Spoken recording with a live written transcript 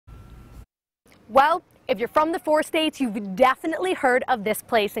Well, if you're from the 4 states, you've definitely heard of this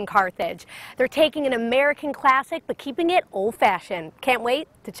place in Carthage. They're taking an American classic, but keeping it old-fashioned. Can't wait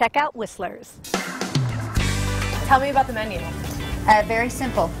to check out Whislers. Tell me about the menu. Very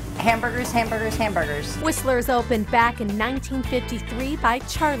simple. Hamburgers, hamburgers, hamburgers. Whislers opened back in 1953 by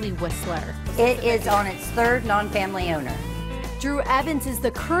Charlie Whistler. It is on its third non-family owner. Drew Evans is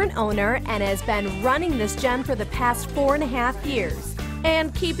the current owner and has been running this gem for the past 4.5 years.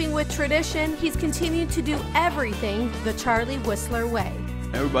 And keeping with tradition, he's continued to do everything the Charlie Whistler way.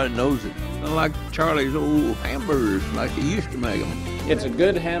 Everybody knows it. Like Charlie's old hamburgers, like he used to make them. It's a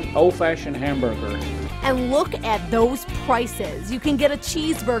good old-fashioned hamburger. And look at those prices. You can get a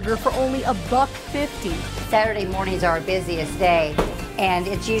cheeseburger for only $1.50. Saturday mornings are our busiest day, and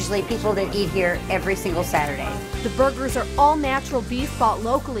it's usually people that eat here every single Saturday. The burgers are all natural beef bought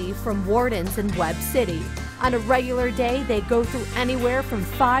locally from Warden's in Webb City. On a regular day, they go through anywhere from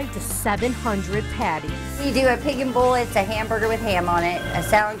 500 to 700 patties. We do a pig and bull, it's a hamburger with ham on it. A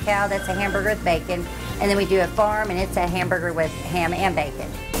sow and cow, that's a hamburger with bacon. And then we do a farm, and it's a hamburger with ham and bacon.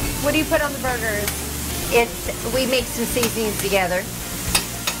 What do you put on the burgers? We mix some seasonings together.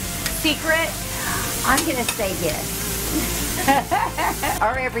 Secret? I'm gonna say yes.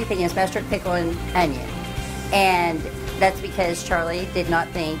 Our everything is mustard, pickle, and onion. And that's because Charlie did not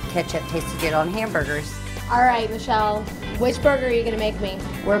think ketchup tasted good on hamburgers. All right, Michelle, which burger are you gonna make me?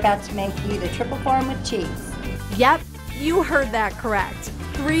 We're about to make you the triple farm with cheese. Yep, you heard that correct.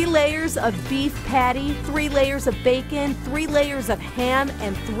 3 layers of beef patty, 3 layers of bacon, 3 layers of ham,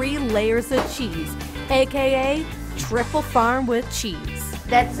 and 3 layers of cheese, AKA triple farm with cheese.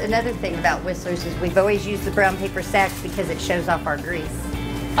 That's another thing about Whistlers is we've always used the brown paper sacks because it shows off our grease.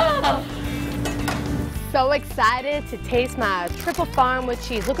 Oh. So excited to taste my triple farm with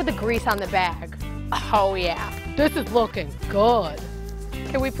cheese. Look at the grease on the bag. Oh yeah, this is looking good.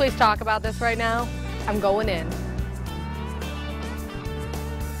 Can we please talk about this right now? I'm going in.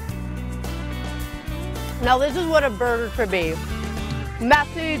 Now this is what a burger should be.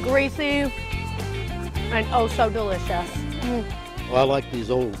 Messy, greasy, and oh so delicious. Well, I like these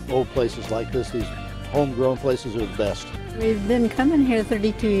old places like this. These homegrown places are the best. We've been coming here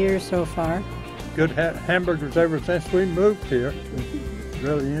 32 years so far. Good hamburgers ever since we moved here.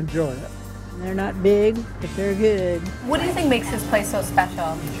 Really enjoy it. They're not big, but they're good. What do you think makes this place so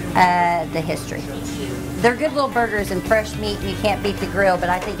special? The history. They're good little burgers and fresh meat, and you can't beat the grill, but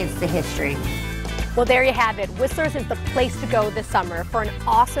I think it's the history. Well, there you have it. Whistlers is the place to go this summer for an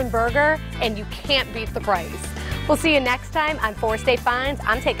awesome burger, and you can't beat the price. We'll see you next time on 4 State Finds.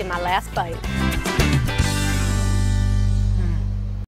 I'm taking my last bite.